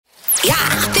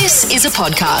Yeah, this is a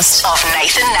podcast of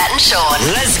Nathan, Nat and Sean.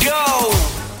 Let's go!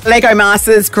 Lego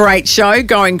Masters, great show,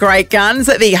 going great guns.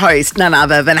 The host, none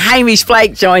other than Hamish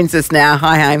Blake, joins us now.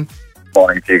 Hi, Ham.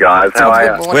 Morning to you guys. How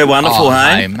are you? We're wonderful,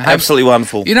 Haim. Absolutely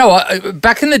wonderful. You know what?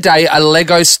 Back in the day, a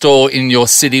Lego store in your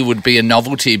city would be a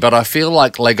novelty, but I feel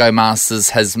like Lego Masters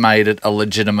has made it a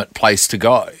legitimate place to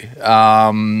go.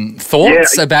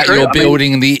 Thoughts about true. your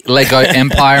building the Lego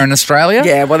empire in Australia?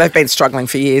 Yeah, well, they've been struggling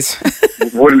for years.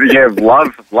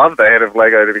 Love the head of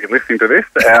Lego to be listening to this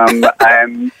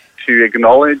and to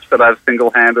acknowledge that I've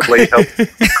single-handedly helped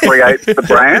create the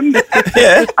brand.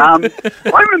 Yeah.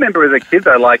 I remember as a kid,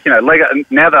 though, Lego,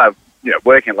 now that I'm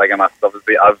working at Lego Masters,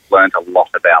 obviously, I've learned a lot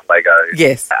about Lego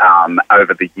Yes.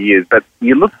 over the years. But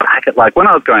you look back at, when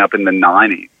I was growing up in the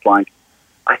 90s,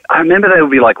 I remember there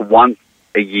would be, once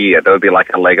a year, there would be,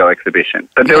 a Lego exhibition.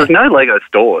 But there was no Lego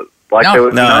stores. There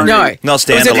was No. Not It was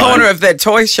a standalone. corner of the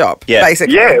toy shop, Yeah.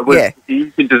 basically. Yeah, it was.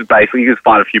 You could just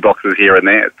find a few boxes here and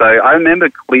there. So I remember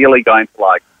clearly going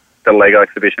to the Lego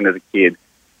exhibition as a kid,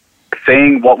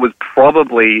 seeing what was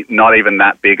probably not even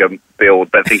that big a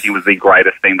build, but thinking it was the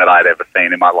greatest thing that I'd ever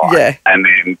seen in my life. Yeah. And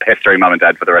then pestering mum and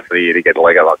dad for the rest of the year to get a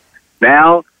Lego box.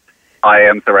 Now I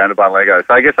am surrounded by Lego,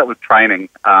 so I guess that was training.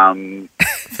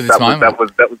 For this moment.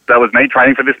 That was me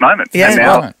training for this moment. Yeah. And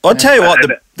now, Right. I'll tell you what,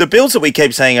 the builds that we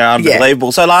keep seeing are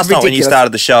unbelievable. So last night when you Ridiculous.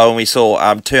 started the show and we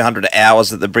saw 200 hours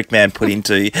that the Brickman put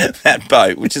into that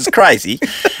boat, which is crazy.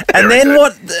 And then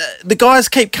what the guys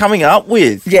keep coming up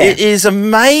with, it is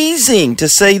amazing to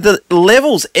see the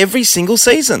levels every single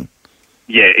season.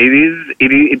 Yeah, it is.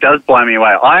 It does blow me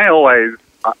away. I always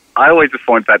just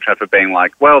fall into that trap of being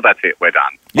like, well, that's it, we're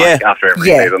done. Yeah. After every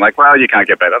Yeah. season, well, you can't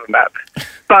get better than that.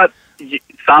 But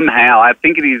somehow, I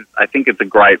think it is. I think it's a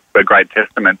great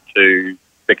testament to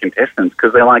the contestants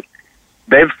because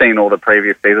they've seen all the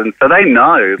previous seasons, so they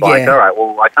know. All right,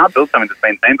 well, I can't build something that's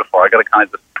been seen before. I got to kind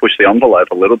of just push the envelope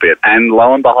a little bit, and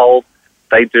lo and behold,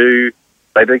 they do.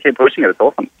 They do keep pushing it. It's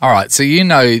awesome. All right, so you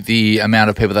know the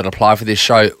amount of people that apply for this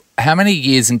show. How many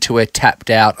years into we're tapped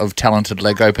out of talented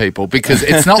Lego people? Because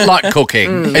it's not like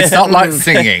cooking. It's not like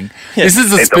singing. This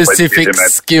is a It's a specific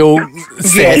legitimate- skill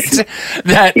set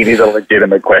that... It is a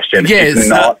legitimate question. Yes. It's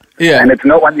not, and it's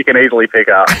not one you can easily pick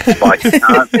up. You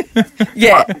can't.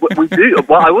 Yeah. But we do.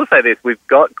 Well, I will say this: we've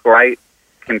got great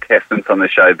contestants on the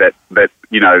show that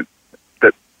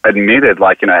admitted,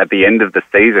 at the end of the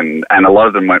season, and a lot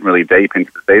of them went really deep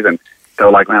into the season. They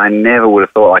were like, man, I never would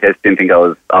have thought. I just didn't think I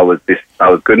was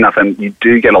good enough. And you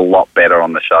do get a lot better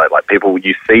on the show. People,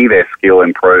 you see their skill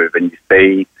improve, and you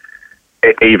see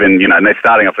it even, and they're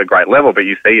starting off at a great level, but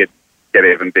you see it get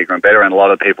even bigger and better. And a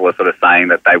lot of people are sort of saying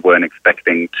that they weren't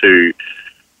expecting to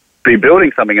be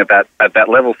building something at that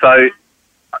level. So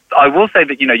I will say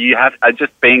that you have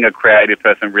just being a creative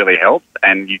person really helps,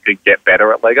 and you could get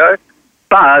better at Lego.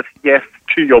 But yes,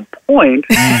 to your point.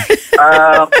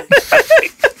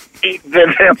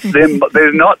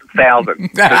 There's not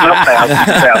thousands. There's not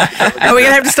thousands. Are we going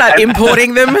to have to start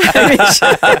importing them? Hamish?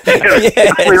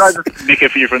 We might just nick a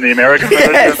few from the American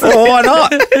version. Well, why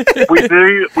not?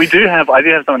 We do have. I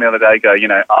did have someone the other day go,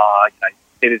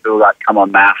 it is all come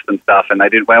on maths and stuff, and they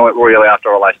weren't really after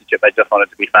a relationship. They just wanted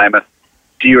to be famous.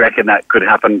 Do you reckon that could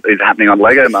happen? Is happening on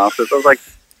Lego Masters? I was like,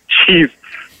 geez,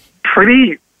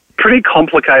 pretty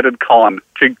complicated con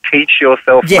to teach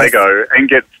yourself Lego and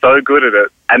get so good at it,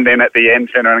 and then at the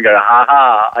end turn around and go,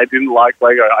 I didn't like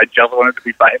Lego, I just wanted to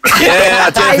be famous. Yeah,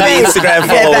 I do have the Instagram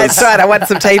followers. Yeah, that's right. I want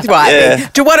some teeth whitening.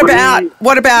 Yeah. What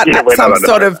about we're some not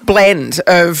sort under of blend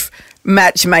of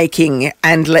matchmaking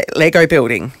and Lego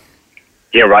building?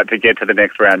 Yeah, right. To get to the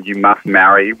next round, you must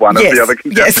marry one of the other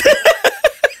contestants. Yes.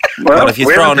 Well, if you're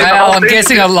we throwing haven't seen the Well, whole I'm season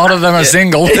guessing yet. a lot of them are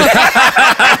single. I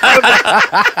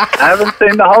haven't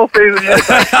seen the whole season yet.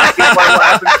 So what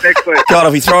happens next week? God,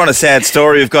 if we throw in a sad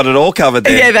story, we've got it all covered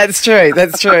there. Yeah, that's true.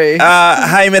 That's true.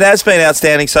 Haim, it has been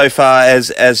outstanding so far,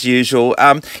 as usual.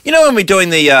 When we're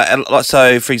doing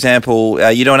so for example,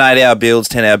 you're doing 8-hour builds,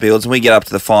 10-hour builds, and we get up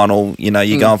to the final,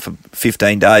 you're going for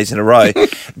 15 days in a row.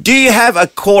 Do you have a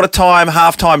quarter-time,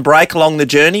 half-time break along the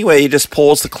journey where you just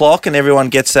pause the clock and everyone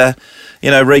gets a,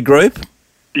 regroup?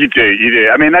 You do.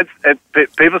 I mean,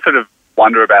 people sort of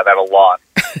wonder about that a lot.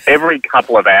 Every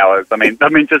couple of hours. I mean,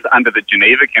 just under the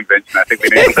Geneva Convention, I think we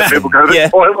need to let people go to the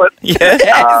toilet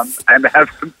and have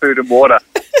some food and water.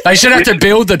 They should have to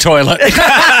build the toilet.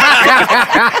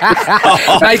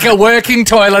 Make a working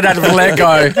toilet out of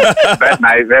Lego.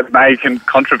 That may can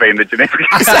contravene the Geneva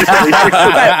Convention.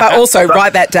 but also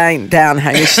write that down,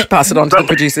 Hamish. Pass it on to the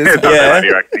producers.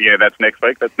 Yeah, that's next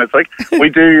week. We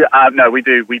do.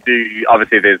 We do.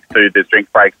 Obviously, there's food, there's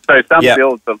drink breaks. So some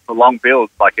builds, the long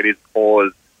builds, like it is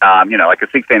pause like a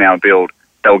 16-hour build,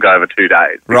 they'll go over 2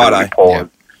 days. Righto. Pause.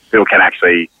 People can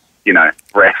actually,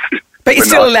 rest. But you're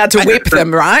still allowed to whip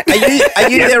them, right? Are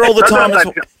you there all the time?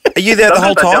 Are you there the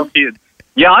whole time?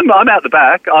 Yeah, I'm out the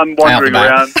back. I'm wandering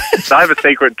around. So I have a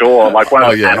secret door, like one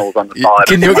of the panels on the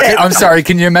side. I'm sorry,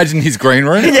 can you imagine his green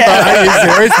room? Yeah.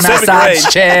 There is massage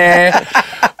chair.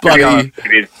 Bloody.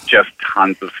 It is just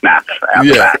tons of snaps out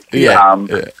the back.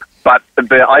 But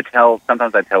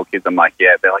sometimes I tell kids, I'm like,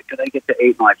 they're like, do they get to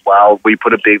eat? I'm like, well,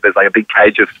 there's like a big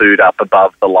cage of food up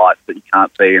above the lights that you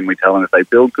can't see, and we tell them if they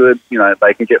build good,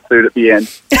 they can get food at the end.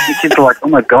 The kids are like, oh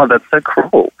my God, that's so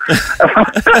cruel.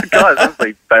 Guys,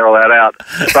 honestly, barrel that out.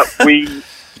 But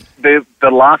the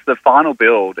final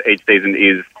build each season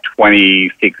is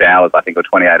 26 hours, I think, or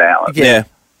 28 hours. Yeah.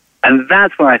 And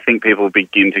that's when I think people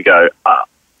begin to go,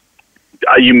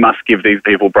 you must give these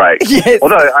people breaks. Yes.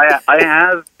 Although I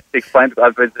have explained,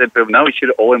 I've said to people, no, we shoot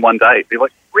it all in one day. They're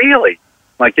like, really?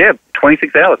 I'm like,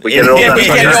 26 hours. We get it all done. We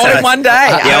get it all in one day.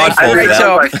 Yeah, I'd fall for Great that.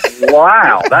 job. Like,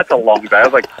 wow, that's a long day. I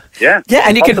was like, yeah. Yeah,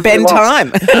 and you can bend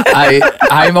time.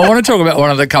 I want to talk about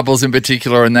one of the couples in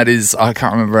particular, and that is, I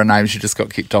can't remember her name. She just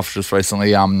got kicked off just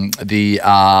recently. Crystal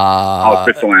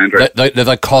Andrew.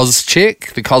 The cos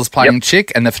chick, the cosplaying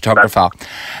chick, and the photographer.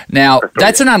 Now,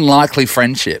 that's an unlikely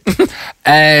friendship.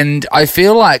 And I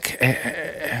feel like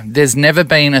there's never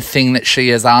been a thing that she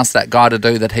has asked that guy to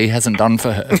do that he hasn't done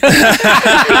for her.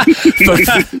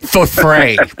 for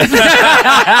free.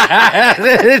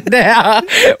 Now,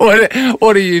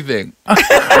 what do you think?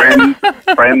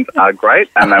 Friends are great,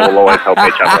 and they will always help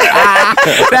each other out.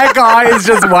 That guy is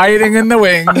just waiting in the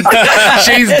wings.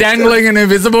 She's dangling an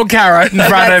invisible carrot in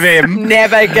front of him. He's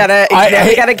never gonna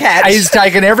catch. He's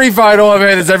taken every photo of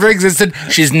her that's ever existed.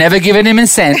 She's never given him a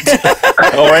cent.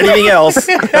 Or anything else. Is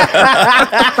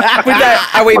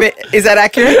that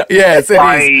accurate? Yes, it is.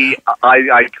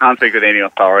 I can't speak with any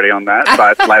authority on that,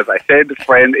 but as I said,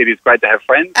 it is great to have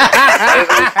friends.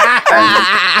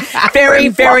 Very,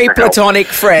 very platonic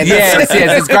friends. Yes,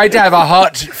 it's great to have a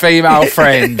hot female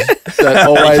friend that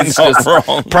always just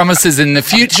promises in the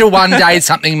future one day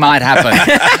something might happen.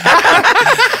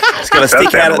 It's got to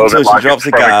stick out until she drops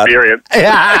a card.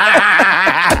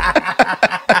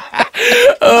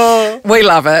 We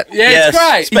love it. Yeah, it's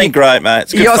great. It's been great, mate.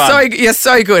 It's good fun. You're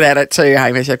so good at it too,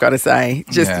 Hamish, I've got to say.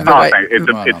 Just Yeah. the way-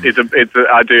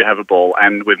 I do have a ball,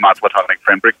 and with my platonic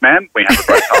friend Brickman, we have a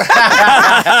great time.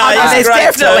 there's great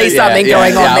definitely too. something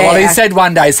going on there. Well, he said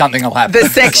one day something will happen. The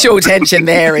sexual tension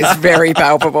there is very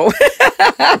palpable. Thank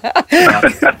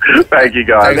you,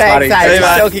 guys. Thanks, buddy. Thanks, See you, Hamish.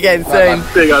 mate. Talk again soon.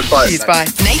 See you guys. Bye. Cheers, bye.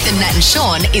 Nathan, Nat and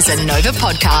Sean is a Nova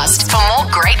podcast. For more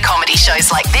great comedy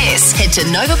shows like this, head to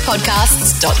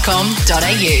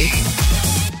novapodcasts.com.au.